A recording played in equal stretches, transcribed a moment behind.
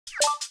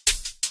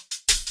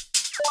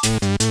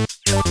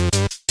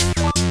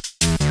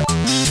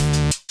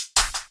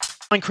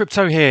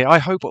Crypto here. I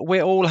hope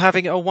we're all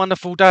having a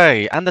wonderful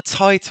day. And the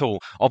title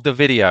of the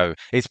video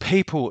is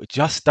People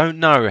Just Don't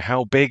Know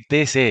How Big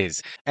This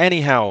Is.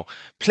 Anyhow,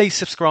 please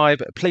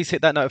subscribe, please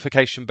hit that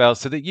notification bell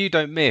so that you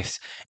don't miss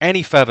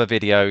any further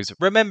videos.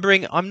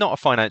 Remembering, I'm not a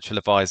financial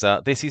advisor.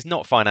 This is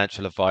not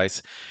financial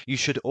advice. You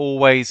should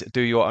always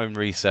do your own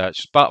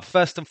research. But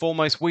first and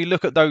foremost, we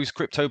look at those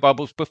crypto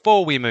bubbles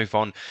before we move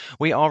on.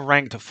 We are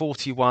ranked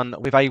 41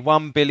 with a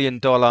 $1 billion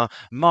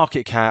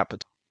market cap.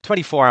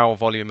 24-hour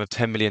volume of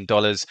 $10 million,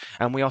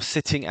 and we are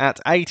sitting at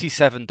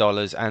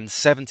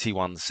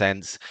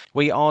 $87.71.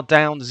 We are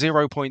down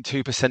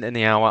 0.2% in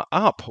the hour,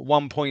 up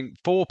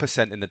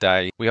 1.4% in the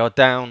day. We are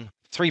down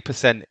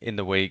 3% in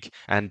the week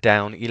and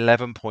down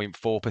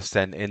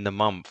 11.4% in the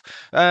month.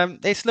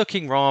 It's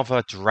looking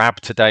rather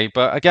drab today,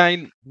 but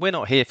again, we're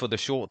not here for the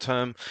short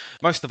term.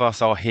 Most of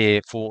us are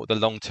here for the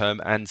long term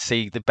and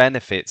see the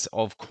benefits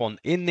of quant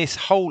in this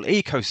whole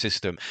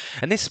ecosystem.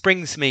 And this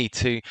brings me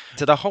to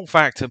the whole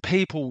fact that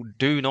people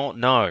do not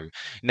know.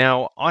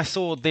 Now, I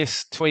saw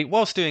this tweet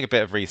whilst doing a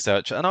bit of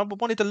research, and I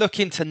wanted to look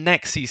into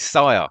Nexy's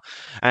Sire.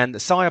 And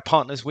Sire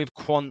partners with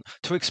Quant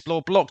to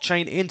explore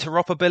blockchain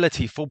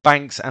interoperability for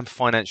banks and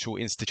financial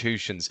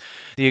institutions.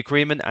 The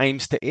agreement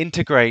aims to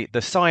integrate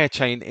the Sire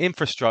chain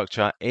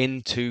infrastructure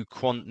into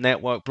Quant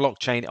Network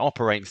blockchain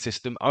operating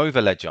system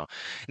overledger.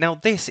 Now,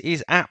 this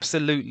is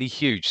absolutely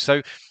huge.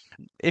 So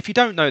if you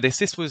don't know this,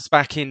 this was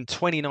back in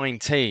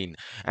 2019,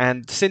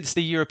 and since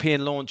the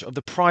European launch of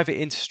the private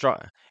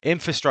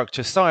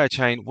infrastructure Sire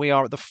chain, we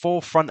are at the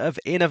forefront of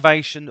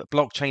innovation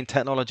blockchain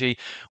technology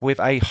with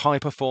a high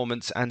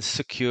performance and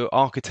secure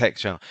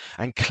architecture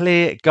and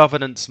clear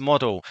governance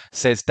model,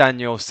 says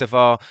Daniel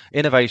Sevar,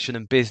 Innovation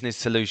and Business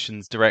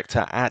Solutions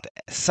Director at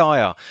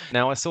Sire.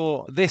 Now, I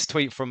saw this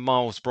tweet from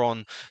Miles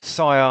Bron.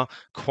 Sire,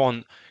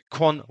 Quant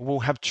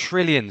will have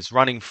trillions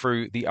running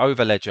through the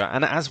overledger,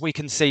 and as we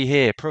can see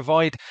here,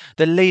 provide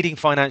the leading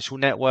financial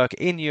network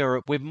in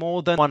Europe with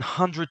more than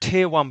 100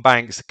 tier 1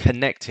 banks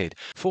connected,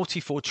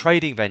 44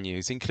 trading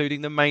venues,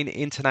 including the main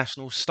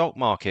international stock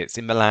markets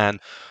in Milan,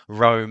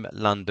 Rome,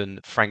 London,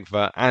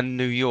 Frankfurt, and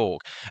New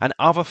York, and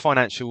other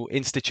financial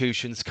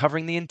institutions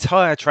covering the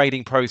entire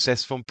trading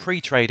process from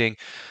pre-trading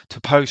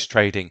to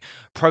post-trading.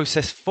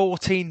 Process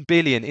 14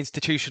 billion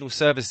institutional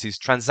services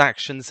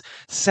transactions,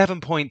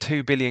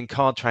 7.2 billion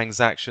card transactions,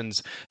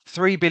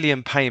 3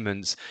 billion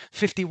payments,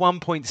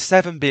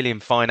 51.7 billion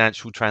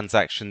financial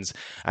transactions,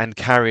 and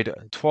carried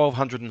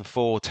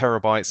 1,204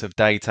 terabytes of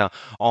data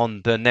on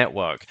the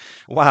network.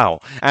 Wow.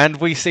 And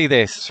we see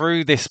this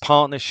through this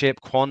partnership.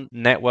 Quant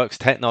Network's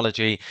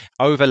technology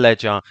over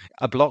Ledger,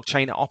 a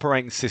blockchain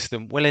operating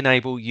system, will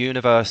enable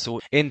universal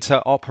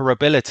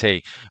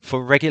interoperability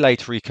for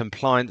regulatory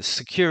compliant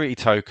security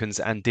tokens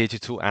and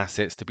digital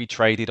assets to be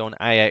traded on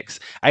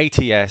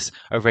ATS,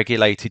 a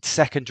regulated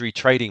secondary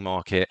trading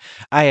market.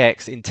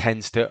 AX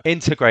intends to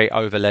integrate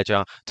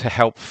Overledger to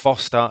help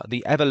foster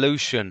the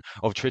evolution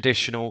of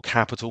traditional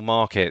capital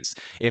markets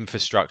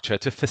infrastructure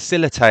to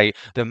facilitate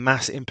the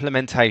mass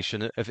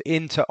implementation of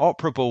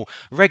interoperable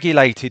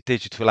regulated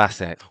digital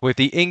assets. With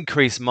the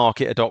increased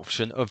market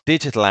adoption of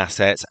digital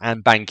assets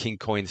and banking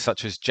coins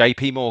such as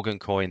JP Morgan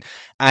coin,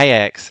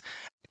 AX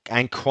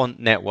and Quant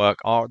Network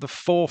are at the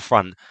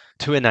forefront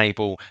to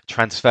enable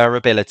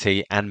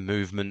transferability and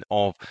movement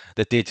of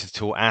the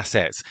digital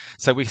assets.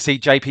 So we see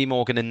JP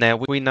Morgan in there.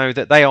 We know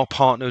that they are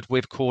partnered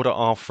with Corda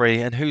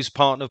R3, and who's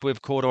partnered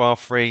with Corda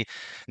R3?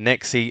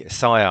 Nexy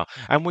Sire.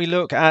 And we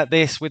look at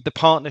this with the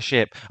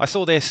partnership. I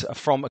saw this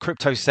from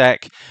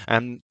CryptoSec,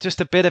 and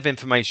just a bit of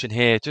information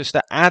here just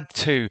to add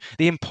to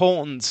the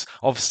importance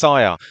of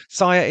Sire.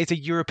 Sire is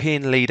a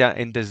European leader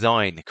in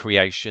design,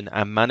 creation,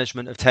 and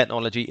management of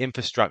technology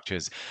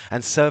infrastructures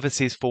and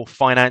services for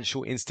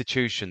financial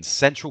institutions,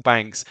 central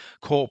banks,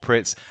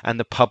 corporates, and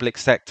the public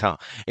sector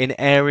in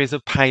areas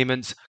of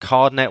payments,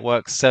 card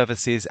networks,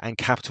 services, and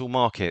capital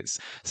markets.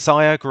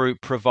 Sire Group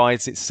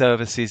provides its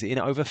services in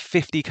over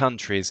 50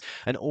 countries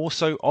and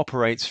also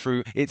operates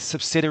through its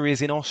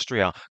subsidiaries in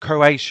Austria,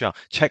 Croatia,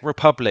 Czech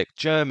Republic,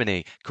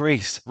 Germany,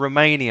 Greece,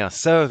 Romania,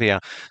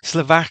 Serbia,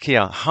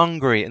 Slovakia,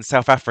 Hungary, and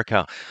South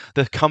Africa.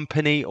 The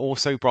company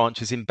also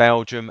branches in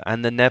Belgium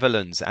and the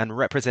Netherlands, and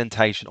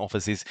representation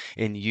offices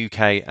in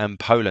UK and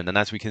Poland. And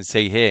as we can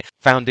see here,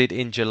 founded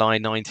in July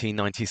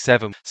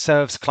 1997,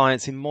 serves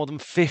clients in more than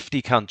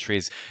 50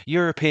 countries,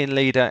 European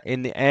leader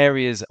in the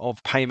areas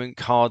of payment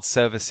card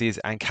services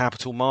and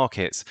capital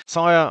markets.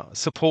 Sire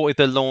supported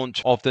the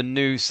launch of the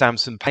new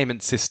Samsung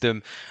payment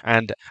system,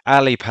 and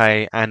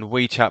Alipay and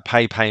WeChat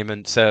Pay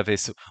payment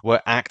service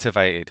were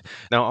activated.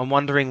 Now, I'm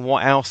wondering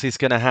what else is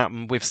going to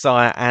happen with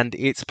Sire and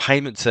its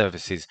payment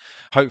services.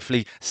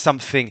 Hopefully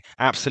something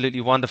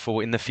absolutely wonderful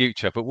in the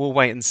future, but we'll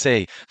wait and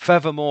see.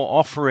 Furthermore,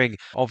 offering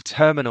of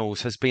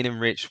terminals has been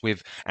enriched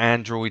with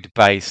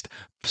Android-based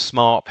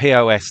smart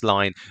POS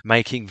line,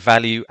 making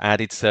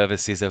value-added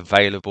services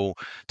available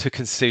to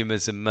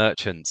consumers and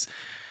merchants.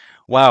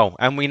 Wow,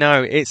 and we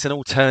know it's an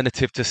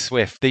alternative to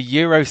SWIFT. The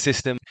Euro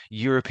system,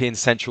 European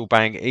Central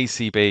Bank,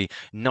 ECB,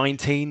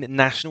 19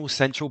 national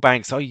central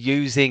banks are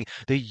using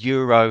the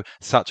euro,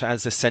 such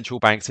as the central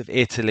banks of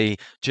Italy,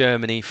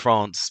 Germany,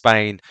 France,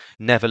 Spain,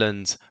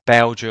 Netherlands,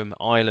 Belgium,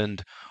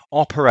 Ireland.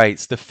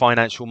 Operates the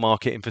financial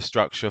market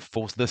infrastructure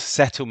for the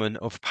settlement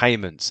of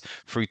payments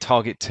through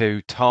Target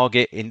 2,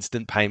 Target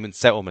Instant Payment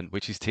Settlement,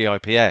 which is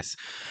TIPS,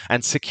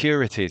 and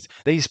securities.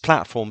 These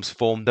platforms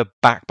form the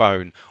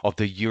backbone of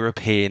the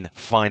European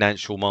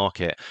financial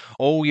market.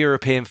 All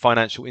European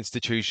financial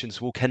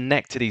institutions will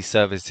connect to these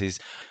services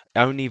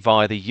only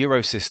via the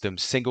Eurosystem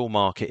Single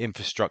Market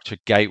Infrastructure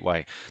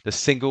Gateway. The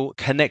single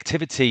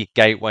connectivity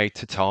gateway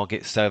to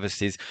target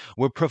services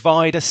will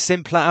provide a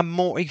simpler and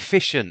more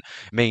efficient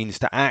means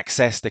to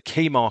access the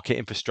key market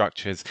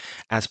infrastructures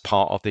as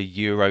part of the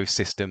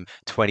Eurosystem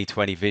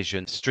 2020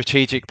 Vision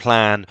strategic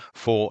plan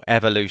for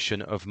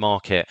evolution of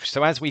market.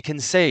 So as we can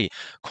see,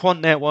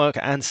 Quant Network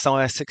and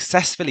SIA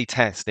successfully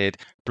tested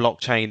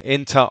blockchain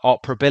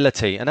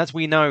interoperability. And as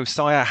we know,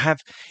 SIA have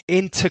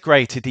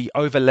integrated the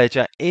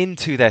Overledger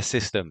into their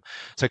system.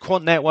 So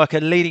Quant Network, a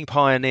leading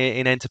pioneer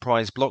in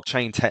enterprise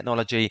blockchain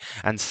technology,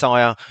 and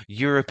SIA,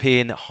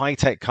 European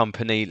high-tech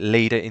company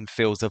leader in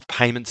fields of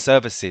payment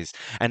services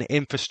and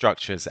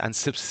infrastructures and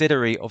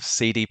subsidiary of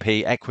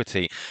CDP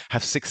Equity,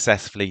 have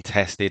successfully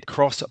tested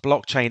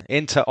cross-blockchain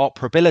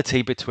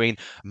interoperability between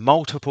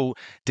multiple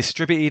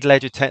distributed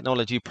ledger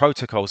technology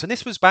protocols. And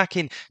this was back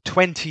in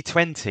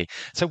 2020.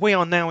 So we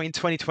are now in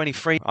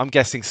 2023. I'm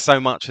guessing so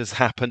much has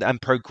happened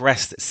and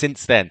progressed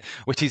since then,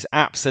 which is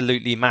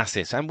absolutely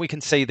massive. And we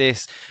can see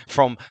this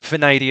from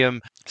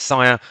Vanadium.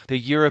 SIA, the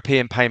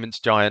European payments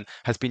giant,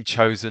 has been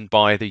chosen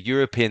by the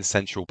European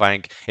Central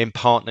Bank in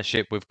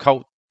partnership with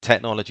Colt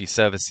Technology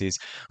Services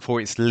for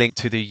its link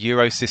to the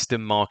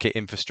Eurosystem market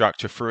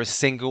infrastructure for a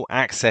single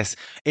access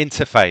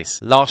interface.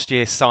 Last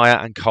year, SIA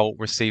and Colt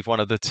received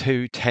one of the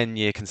two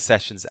 10-year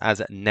concessions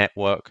as a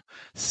network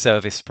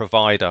service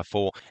provider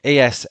for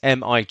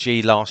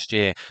ESMIG last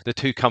year. The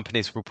two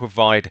companies will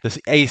provide the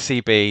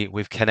ACB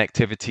with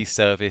connectivity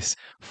service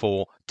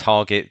for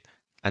Target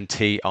and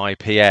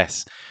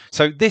TIPS.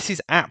 So this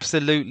is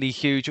absolutely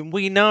huge, and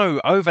we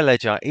know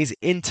Overledger is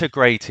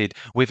integrated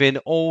within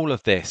all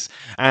of this,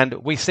 and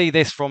we see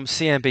this from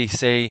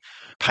CNBC.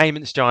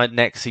 Payments giant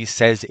Nexi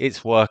says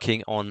it's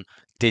working on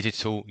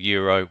digital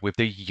euro with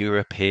the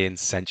European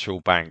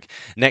Central Bank.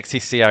 Nexi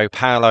CEO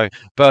Paolo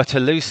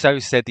Bertolucci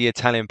said the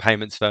Italian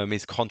payments firm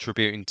is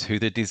contributing to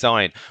the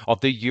design of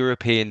the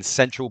European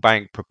Central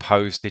Bank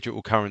proposed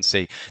digital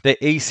currency. The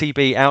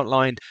ECB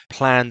outlined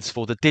plans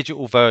for the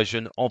digital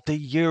version of the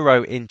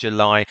euro in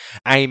July,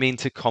 aiming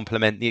to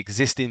complement the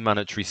existing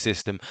monetary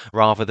system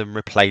rather than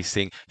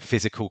replacing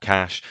physical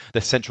cash. The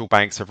central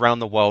banks around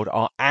the world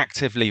are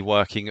actively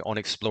working on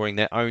exploring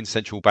their own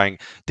central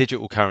bank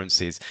digital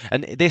currencies,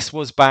 and this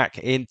was back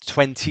in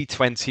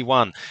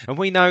 2021, and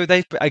we know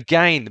they've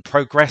again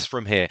progressed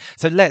from here.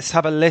 So let's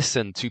have a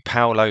listen to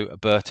Paolo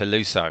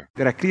Bertolucci.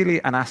 They're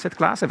clearly an asset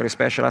class, a very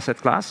special asset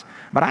class,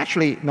 but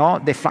actually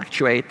they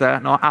fluctuate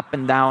up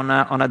and down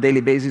on a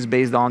daily basis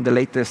based on the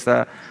latest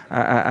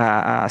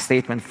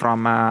statement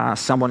from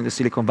someone in the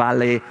Silicon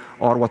Valley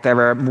or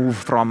whatever move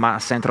from a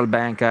central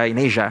bank in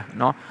Asia,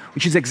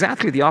 which is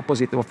exactly the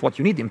opposite of what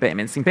you need in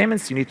payments. In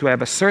payments, you need to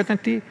have a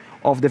certainty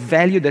of the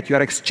value that you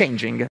are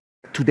exchanging.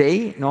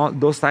 Today,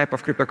 those type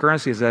of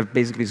cryptocurrencies have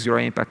basically zero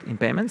impact in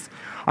payments.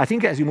 I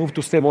think as you move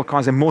to stable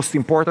coins, and most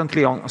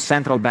importantly on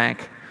central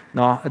bank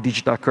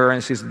digital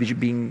currencies,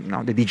 being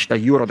the digital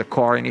euro, the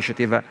core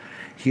initiative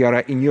here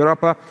in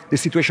Europe, the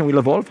situation will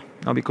evolve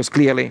because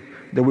clearly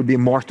there will be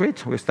more to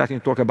it. We're starting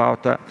to talk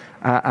about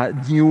a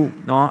new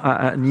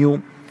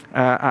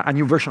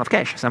version of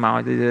cash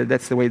somehow.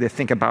 That's the way they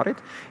think about it,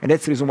 and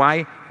that's the reason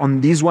why on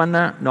this one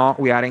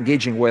we are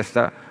engaging with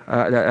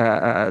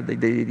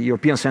the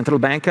European Central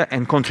Bank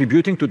and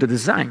contributing to the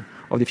design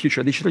of the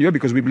future digital euro,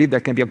 because we believe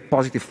that can be a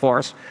positive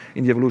force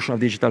in the evolution of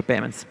digital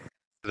payments.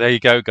 There you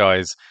go,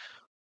 guys.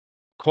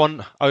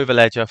 Quant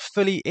Overledger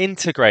fully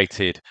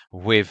integrated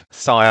with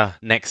SIA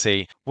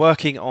Nexi,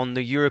 working on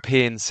the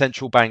European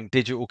Central Bank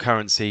digital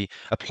currency,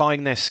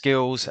 applying their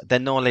skills, their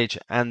knowledge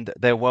and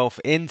their wealth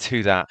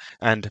into that.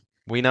 And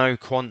we know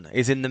Quant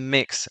is in the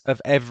mix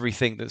of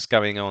everything that's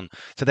going on.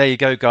 So there you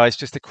go, guys.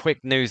 Just a quick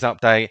news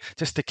update,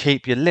 just to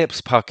keep your lips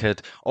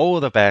puckered.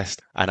 All the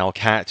best, and I'll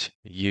catch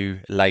you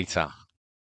later.